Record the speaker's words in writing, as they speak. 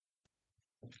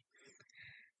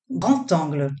Grand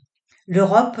angle.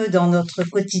 L'Europe dans notre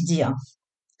quotidien.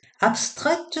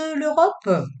 Abstraite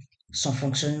l'Europe? Son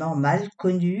fonctionnement mal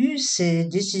connu, ses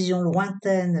décisions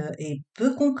lointaines et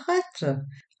peu concrètes,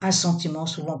 un sentiment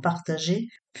souvent partagé,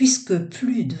 puisque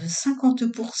plus de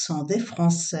 50% des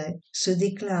Français se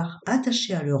déclarent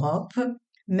attachés à l'Europe,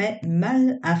 mais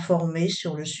mal informés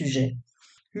sur le sujet.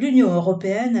 L'Union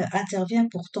européenne intervient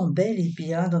pourtant bel et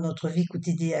bien dans notre vie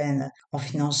quotidienne, en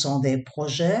finançant des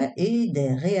projets et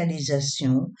des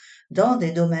réalisations dans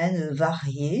des domaines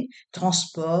variés,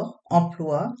 transport,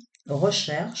 emploi,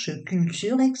 recherche,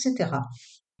 culture, etc.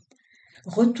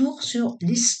 Retour sur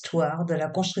l'histoire de la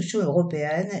construction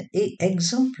européenne et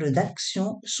exemples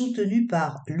d'actions soutenues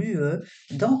par l'UE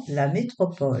dans la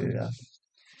métropole.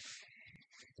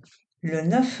 Le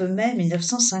 9 mai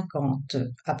 1950,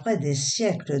 après des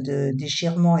siècles de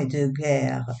déchirements et de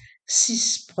guerres,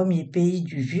 6 premiers pays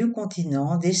du vieux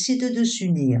continent décident de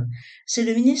s'unir. C'est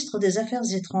le ministre des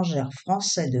Affaires étrangères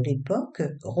français de l'époque,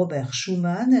 Robert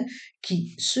Schuman,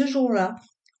 qui, ce jour-là,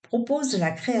 propose la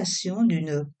création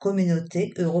d'une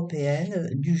communauté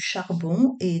européenne du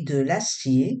charbon et de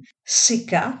l'acier,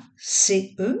 CK-CECA,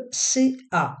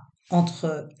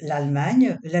 entre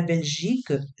l'Allemagne, la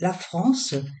Belgique, la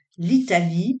France,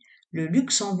 l'Italie, le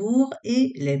Luxembourg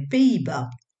et les Pays-Bas.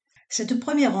 Cette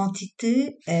première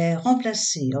entité est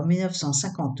remplacée en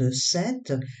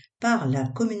 1957 par la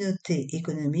Communauté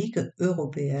économique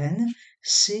européenne,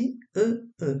 CEE,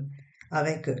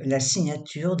 avec la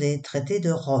signature des traités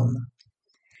de Rome.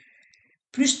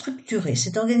 Plus structurée,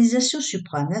 cette organisation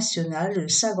supranationale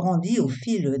s'agrandit au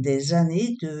fil des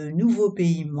années de nouveaux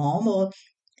pays membres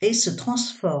et se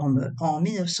transforme en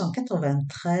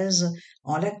 1993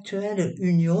 en l'actuelle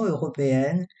Union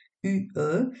européenne,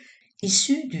 UE,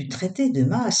 issue du traité de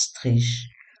Maastricht.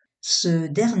 Ce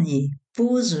dernier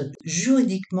pose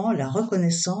juridiquement la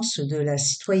reconnaissance de la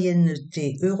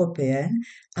citoyenneté européenne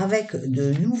avec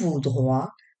de nouveaux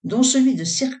droits, dont celui de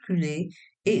circuler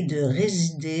et de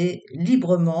résider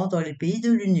librement dans les pays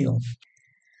de l'Union.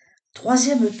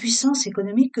 Troisième puissance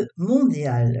économique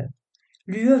mondiale.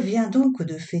 L'UE vient donc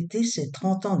de fêter ses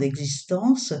 30 ans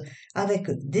d'existence avec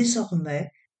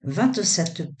désormais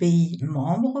 27 pays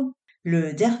membres,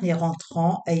 le dernier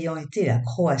entrant ayant été la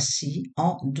Croatie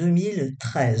en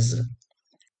 2013.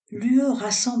 L'UE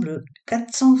rassemble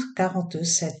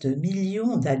 447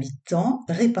 millions d'habitants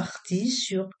répartis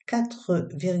sur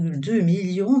 4,2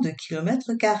 millions de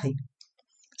kilomètres carrés.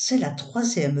 C'est la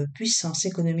troisième puissance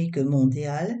économique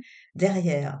mondiale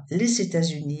derrière les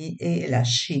États-Unis et la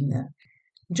Chine.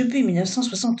 Depuis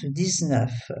 1979,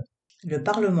 le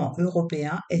Parlement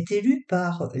européen est élu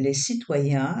par les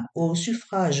citoyens au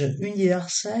suffrage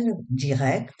universel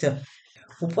direct.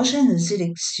 Aux prochaines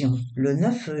élections, le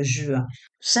 9 juin,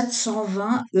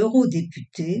 720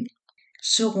 eurodéputés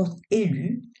seront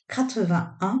élus,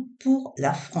 81 pour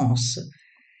la France.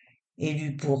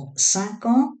 Élus pour 5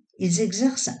 ans, ils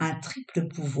exercent un triple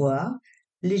pouvoir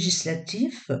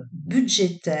législatif,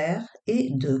 budgétaire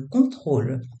et de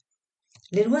contrôle.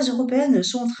 Les lois européennes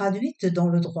sont traduites dans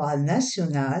le droit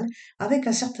national avec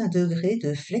un certain degré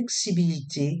de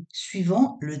flexibilité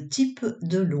suivant le type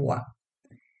de loi.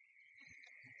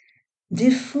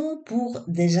 Des fonds pour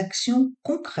des actions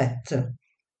concrètes.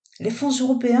 Les fonds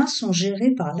européens sont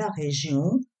gérés par la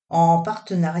région en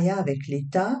partenariat avec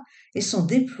l'État et sont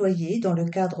déployés dans le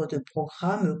cadre de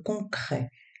programmes concrets.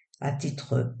 À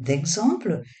titre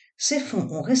d'exemple, ces fonds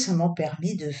ont récemment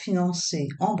permis de financer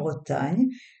en Bretagne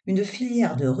une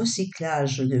filière de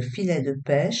recyclage de filets de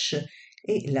pêche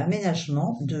et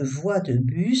l'aménagement de voies de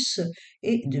bus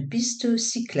et de pistes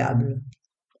cyclables.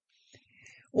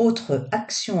 Autre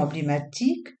action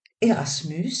emblématique,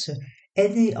 Erasmus est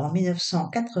né en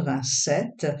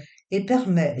 1987 et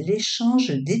permet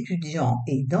l'échange d'étudiants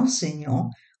et d'enseignants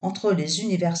entre les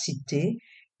universités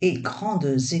et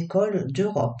grandes écoles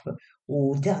d'Europe.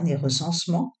 Au dernier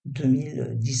recensement,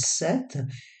 2017,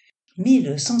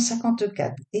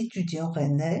 1154 étudiants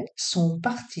rennais sont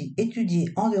partis étudier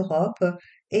en Europe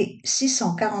et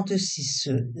 646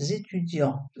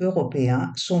 étudiants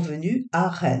européens sont venus à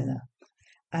Rennes.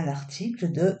 Un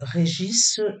article de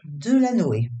Régis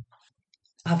Delanoë,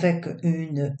 avec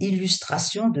une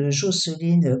illustration de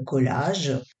Jocelyne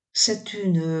Collage. C'est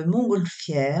une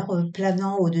montgolfière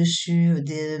planant au-dessus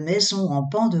des maisons en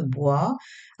pan de bois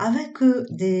avec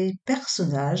des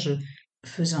personnages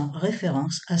faisant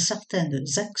référence à certaines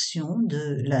actions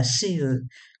de la CE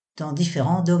dans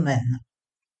différents domaines.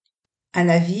 Un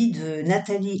avis de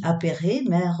Nathalie Appéré,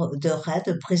 maire de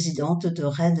Rennes, présidente de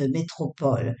Rennes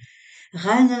Métropole.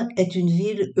 Rennes est une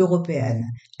ville européenne.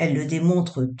 Elle le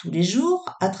démontre tous les jours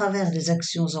à travers les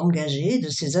actions engagées de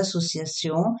ces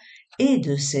associations et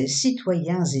de ces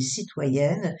citoyens et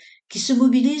citoyennes qui se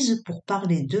mobilisent pour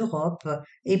parler d'Europe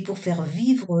et pour faire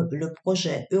vivre le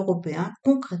projet européen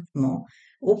concrètement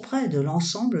auprès de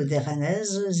l'ensemble des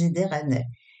Rennaises et des Rennais,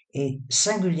 et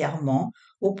singulièrement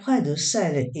auprès de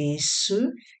celles et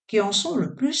ceux qui en sont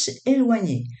le plus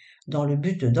éloignés. Dans le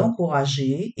but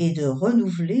d'encourager et de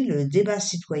renouveler le débat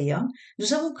citoyen,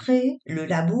 nous avons créé le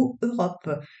Labo Europe,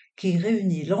 qui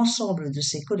réunit l'ensemble de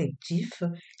ces collectifs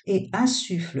et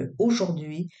insuffle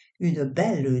aujourd'hui une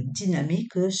belle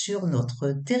dynamique sur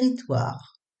notre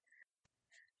territoire.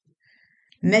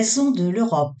 Maison de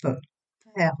l'Europe,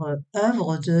 faire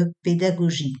œuvre de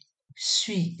pédagogie.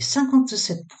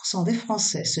 57% des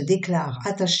Français se déclarent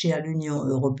attachés à l'Union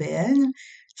européenne,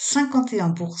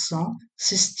 51%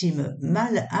 s'estiment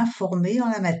mal informés en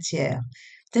la matière.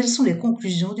 Telles sont les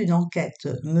conclusions d'une enquête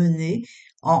menée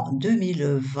en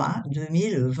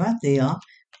 2020-2021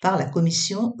 par la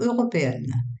Commission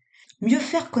européenne. Mieux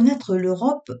faire connaître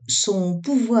l'Europe, son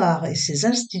pouvoir et ses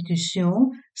institutions,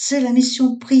 c'est la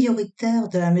mission prioritaire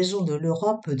de la Maison de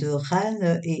l'Europe de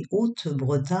Rennes et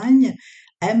Haute-Bretagne,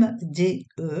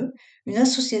 MDE, une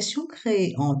association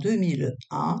créée en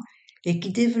 2001 et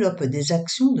qui développe des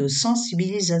actions de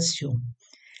sensibilisation.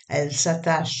 Elle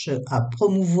s'attache à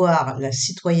promouvoir la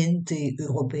citoyenneté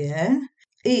européenne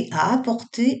et à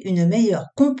apporter une meilleure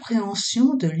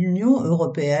compréhension de l'Union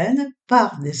européenne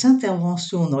par des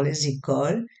interventions dans les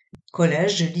écoles,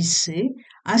 collèges, lycées,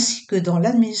 ainsi que dans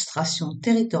l'administration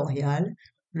territoriale,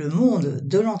 le monde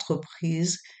de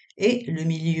l'entreprise et le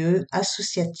milieu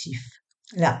associatif.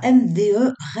 La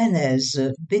MDE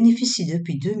rennaise bénéficie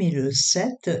depuis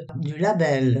 2007 du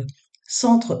label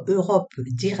Centre Europe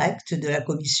Direct de la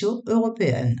Commission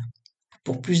européenne.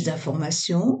 Pour plus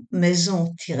d'informations,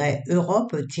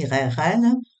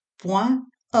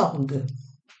 maison-europe-rennes.org.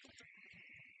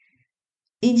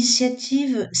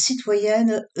 Initiative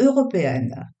citoyenne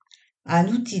européenne, un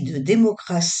outil de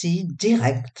démocratie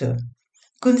directe.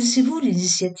 Connaissez-vous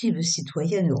l'initiative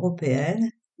citoyenne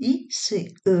européenne, ICE?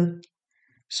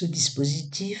 Ce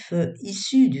dispositif,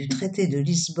 issu du traité de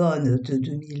Lisbonne de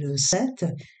 2007,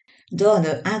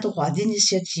 donne un droit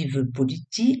d'initiative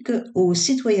politique aux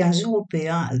citoyens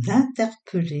européens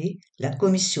d'interpeller la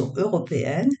Commission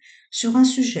européenne sur un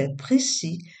sujet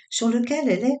précis sur lequel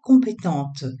elle est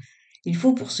compétente. Il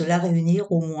faut pour cela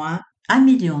réunir au moins 1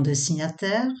 million de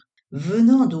signataires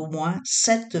venant d'au moins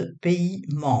 7 pays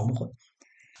membres.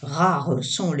 Rares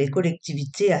sont les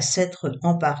collectivités à s'être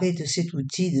emparées de cet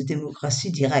outil de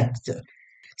démocratie directe.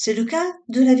 C'est le cas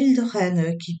de la ville de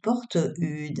Rennes qui porte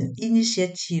une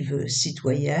initiative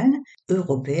citoyenne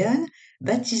européenne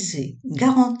baptisée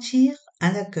Garantir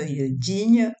un accueil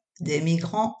digne des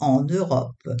migrants en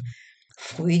Europe,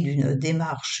 fruit d'une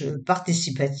démarche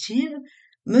participative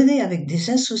menée avec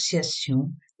des associations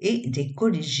et des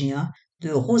collégiens de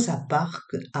Rosa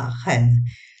Parks à Rennes.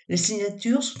 Les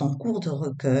signatures sont en cours de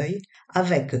recueil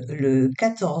avec le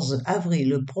 14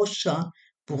 avril prochain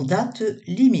pour date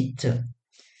limite.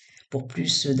 Pour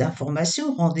plus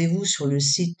d'informations, rendez-vous sur le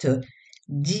site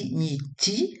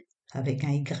dignity avec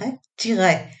un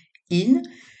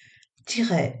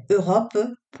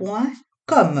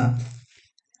y-in-europe.com.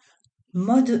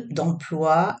 Mode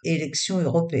d'emploi, élections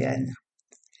européennes.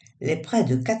 Les près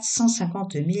de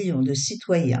 450 millions de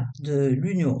citoyens de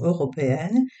l'Union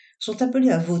européenne sont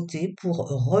appelés à voter pour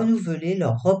renouveler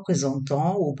leurs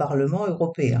représentants au Parlement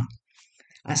européen.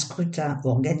 Un scrutin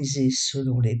organisé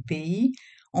selon les pays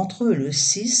entre le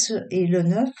 6 et le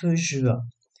 9 juin.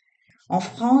 En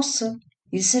France,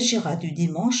 il s'agira du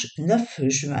dimanche 9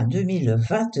 juin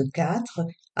 2024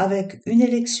 avec une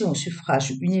élection au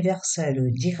suffrage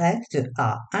universel direct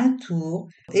à un tour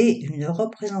et une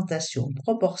représentation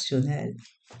proportionnelle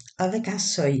avec un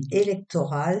seuil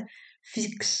électoral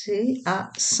fixé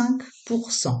à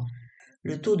 5%.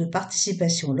 Le taux de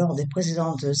participation lors des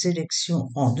précédentes élections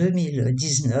en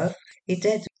 2019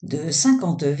 était de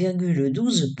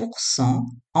 50,12%,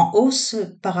 en hausse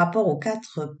par rapport aux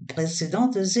 4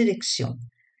 précédentes élections.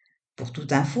 Pour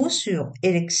toute info sur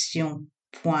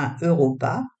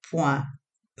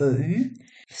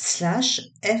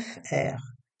élection.europa.eu/fr.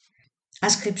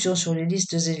 Inscription sur les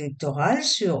listes électorales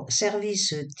sur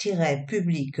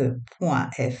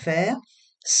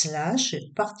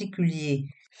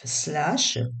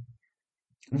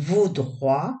service-public.fr/particulier/vos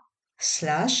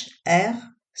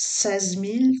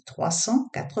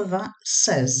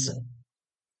droits/R16396.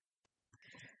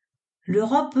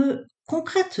 L'Europe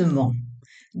concrètement.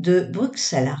 De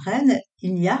Bruxelles à Rennes,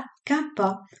 il n'y a qu'un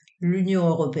pas. L'Union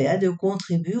européenne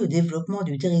contribue au développement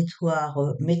du territoire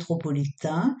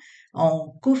métropolitain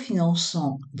en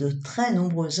cofinançant de très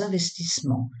nombreux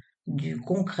investissements, du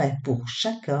concret pour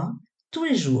chacun, tous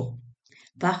les jours,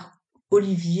 par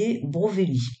Olivier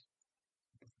Brovelli.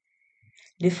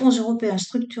 Les fonds européens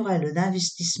structurels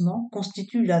d'investissement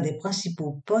constituent l'un des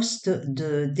principaux postes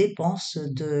de dépenses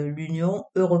de l'Union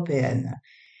européenne.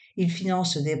 Ils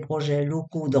financent des projets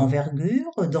locaux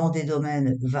d'envergure dans des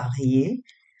domaines variés,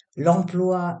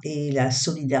 l'emploi et la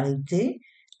solidarité,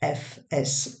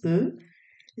 FSE,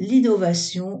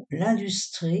 l'innovation,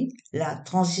 l'industrie, la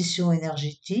transition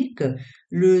énergétique,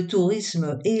 le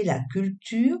tourisme et la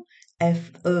culture,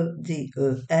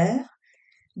 FEDER,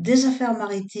 des affaires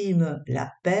maritimes,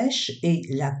 la pêche et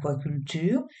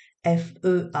l'aquaculture,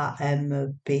 FEAMPA,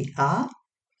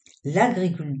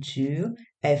 l'agriculture,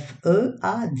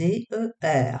 FEADER.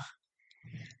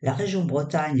 La région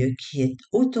Bretagne, qui est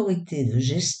autorité de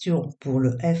gestion pour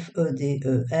le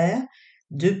FEDER,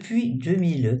 depuis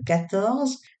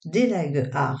 2014, délègue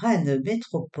à Rennes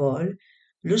Métropole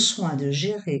le soin de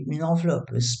gérer une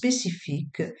enveloppe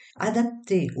spécifique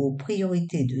adaptée aux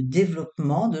priorités de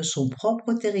développement de son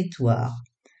propre territoire.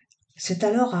 C'est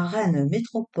alors à Rennes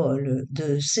Métropole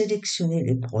de sélectionner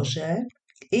les projets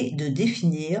et de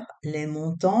définir les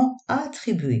montants à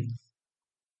attribuer.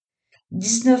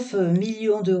 19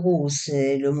 millions d'euros,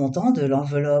 c'est le montant de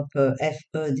l'enveloppe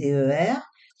FEDER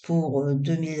pour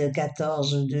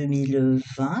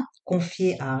 2014-2020,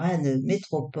 confiée à Rennes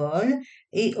Métropole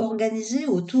et organisée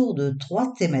autour de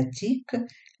 3 thématiques: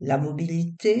 la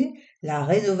mobilité, la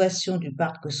rénovation du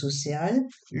parc social,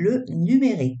 le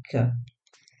numérique.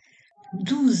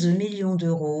 12 millions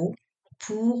d'euros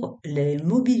pour les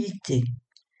mobilités.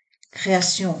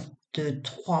 Création de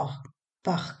 3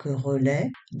 parcs relais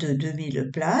de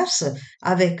 2000 places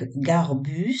avec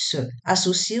gare-bus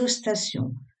associés aux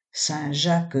stations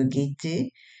Saint-Jacques-Guettet,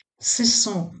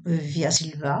 Cesson Via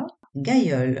Silva,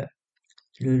 Gailleul,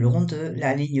 le long de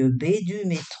la ligne B du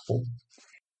métro.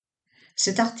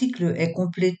 Cet article est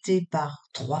complété par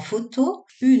 3 photos,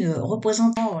 une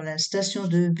représentant la station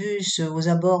de bus aux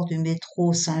abords du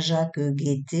métro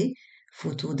Saint-Jacques-Guettet,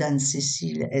 photo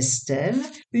d'Anne-Cécile Estève,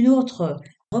 une autre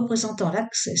représentant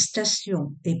l'axe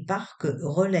station et parc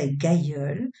relais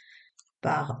Gailleul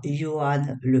par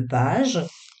Johan Lepage,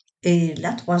 et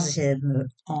la troisième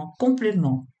en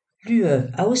complément. L'UE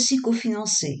a aussi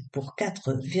cofinancé pour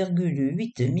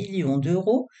 4,8 millions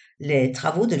d'euros les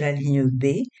travaux de la ligne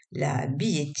B, la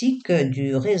billettique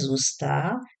du réseau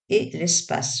Star et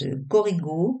l'espace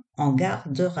Corrigo en gare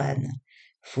de Rennes.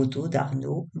 Photo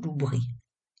d'Arnaud Loubry.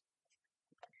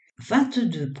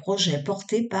 22 projets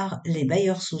portés par les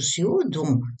bailleurs sociaux,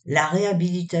 dont la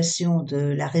réhabilitation de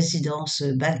la résidence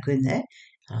Balquenet,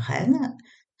 Rennes,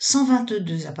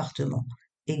 122 appartements,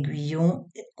 Aiguillon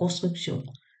Construction,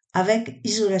 avec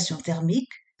isolation thermique,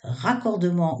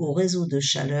 raccordement au réseau de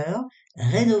chaleur,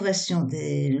 rénovation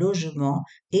des logements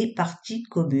et parties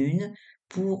communes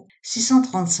pour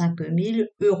 635 000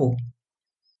 euros.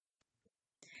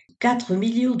 4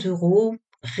 millions d'euros,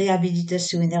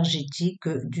 réhabilitation énergétique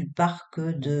du parc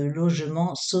de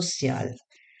logement social.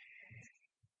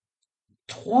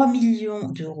 3 millions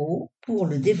d'euros pour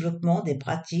le développement des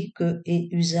pratiques et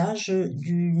usages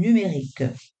du numérique.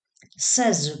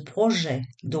 16 projets,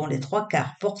 dont les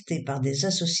 3/4 portés par des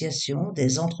associations,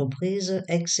 des entreprises,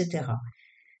 etc.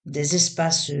 Des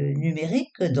espaces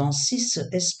numériques dans 6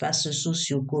 espaces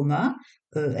sociaux communs,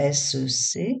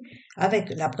 ESC, avec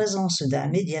la présence d'un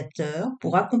médiateur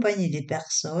pour accompagner les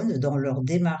personnes dans leur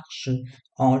démarche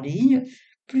en ligne,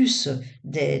 plus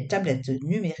des tablettes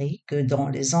numériques dans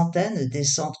les antennes des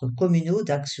centres communaux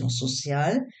d'action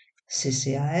sociale,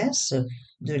 CCAS,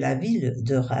 de la ville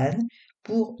de Rennes,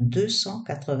 pour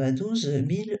 292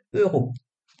 000 euros.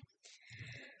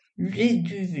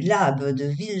 l'EduLab de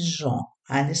Villejean,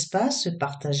 un espace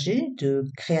partagé de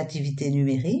créativité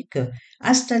numérique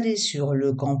installé sur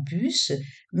le campus,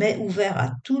 mais ouvert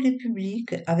à tous les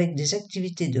publics avec des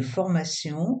activités de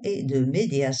formation et de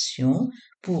médiation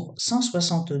pour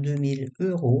 162 000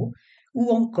 euros,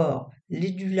 ou encore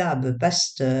l'EduLab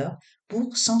Pasteur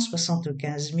pour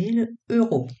 175 000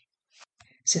 euros.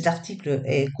 Cet article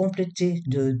est complété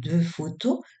de 2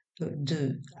 photos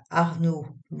de Arnaud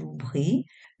Loubry,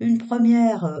 une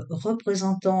première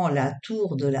représentant la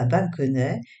tour de la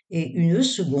Balquenet et une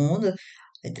seconde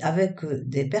avec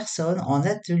des personnes en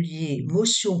atelier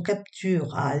motion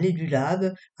capture à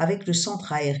l'EduLab avec le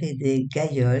centre aéré des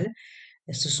Gailleuls.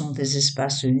 Ce sont des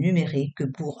espaces numériques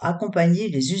pour accompagner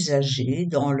les usagers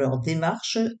dans leur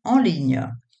démarche en ligne.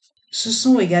 Ce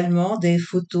sont également des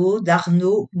photos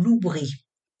d'Arnaud Loubry.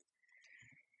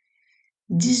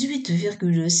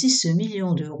 18,6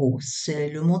 millions d'euros, c'est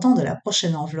le montant de la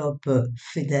prochaine enveloppe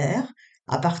FEDER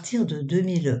à partir de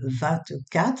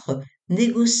 2024,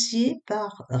 négociée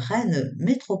par Rennes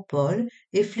Métropole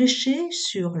et fléchée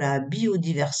sur la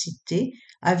biodiversité,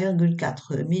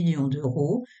 1,4 million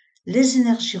d'euros, les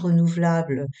énergies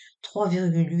renouvelables,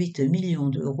 3,8 millions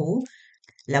d'euros,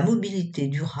 la mobilité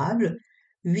durable,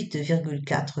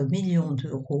 8,4 millions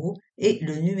d'euros et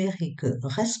le numérique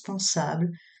responsable,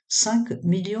 5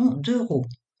 millions d'euros.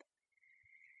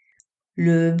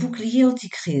 Le bouclier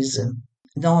anticrise.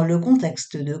 Dans le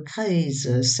contexte de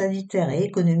crise sanitaire et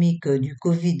économique du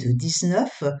Covid-19,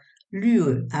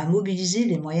 l'UE a mobilisé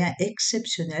les moyens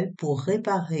exceptionnels pour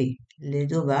réparer les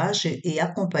dommages et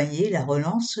accompagner la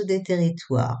relance des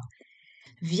territoires.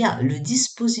 Via le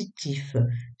dispositif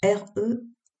REACT-EU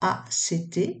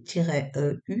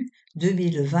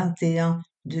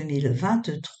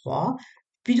 2021-2023,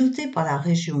 piloté par la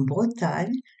région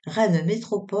Bretagne, Rennes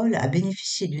Métropole a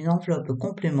bénéficié d'une enveloppe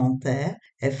complémentaire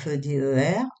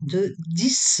FEDER de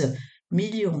 10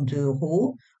 millions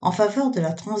d'euros en faveur de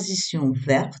la transition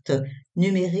verte,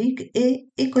 numérique et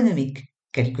économique.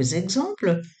 Quelques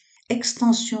exemples: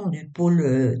 extension du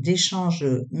pôle d'échange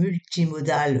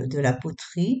multimodal de la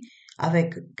poterie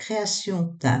avec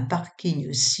création d'un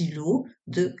parking silo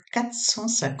de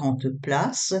 450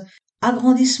 places,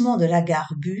 agrandissement de la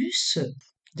gare bus,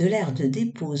 de l'aire de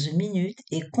dépose minute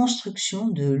et construction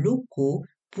de locaux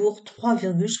pour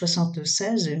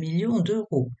 3,76 millions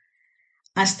d'euros.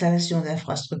 Installation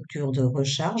d'infrastructures de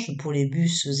recharge pour les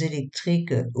bus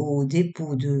électriques au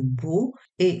dépôt de Beau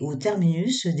et au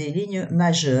terminus des lignes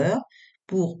majeures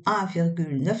pour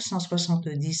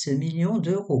 1,970 millions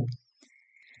d'euros.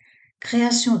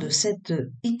 Création de 7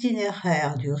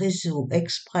 itinéraires du réseau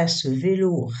express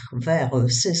vélo vers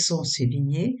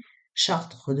Cesson-Sévigné,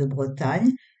 Chartres de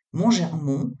Bretagne,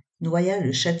 Montgermont,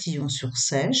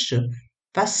 Noyal-Châtillon-sur-Seiche,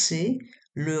 Passé,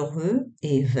 L'Heureux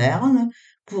et Verne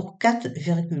pour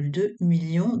 4,2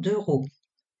 millions d'euros.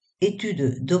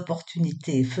 Étude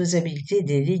d'opportunité et faisabilité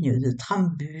des lignes de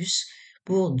trambus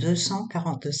pour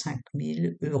 245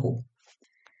 000 euros.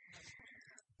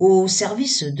 Au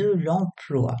service de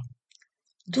l'emploi.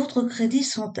 D'autres crédits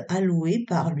sont alloués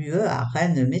par l'UE à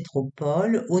Rennes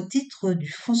Métropole au titre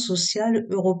du Fonds social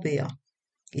européen.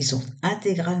 Ils sont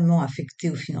intégralement affectés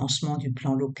au financement du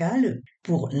plan local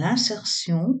pour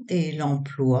l'insertion et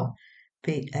l'emploi,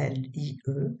 PLIE,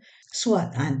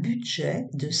 soit un budget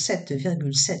de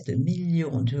 7,7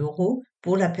 millions d'euros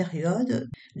pour la période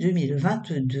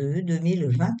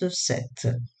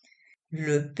 2022-2027.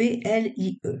 Le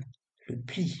PLIE, le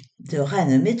pli de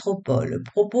Rennes Métropole,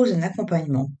 propose un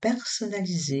accompagnement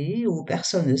personnalisé aux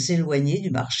personnes éloignées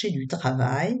du marché du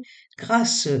travail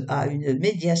grâce à une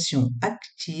médiation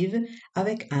active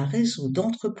avec un réseau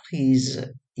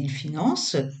d'entreprises. Il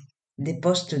finance des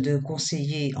postes de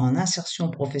conseillers en insertion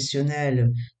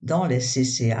professionnelle dans les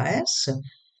CCAS,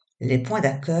 les points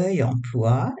d'accueil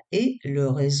emploi et le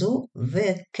réseau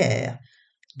WEKER,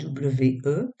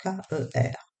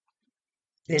 W-E-K-E-R.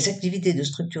 Les activités de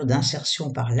structure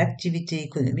d'insertion par l'activité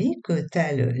économique,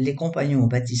 telles les compagnons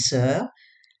bâtisseurs,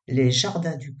 les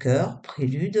jardins du cœur,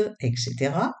 préludes,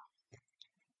 etc.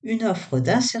 Une offre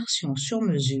d'insertion sur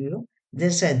mesure,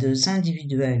 des aides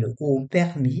individuelles au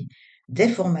permis, des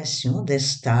formations, des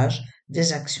stages,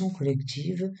 des actions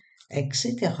collectives,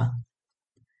 etc.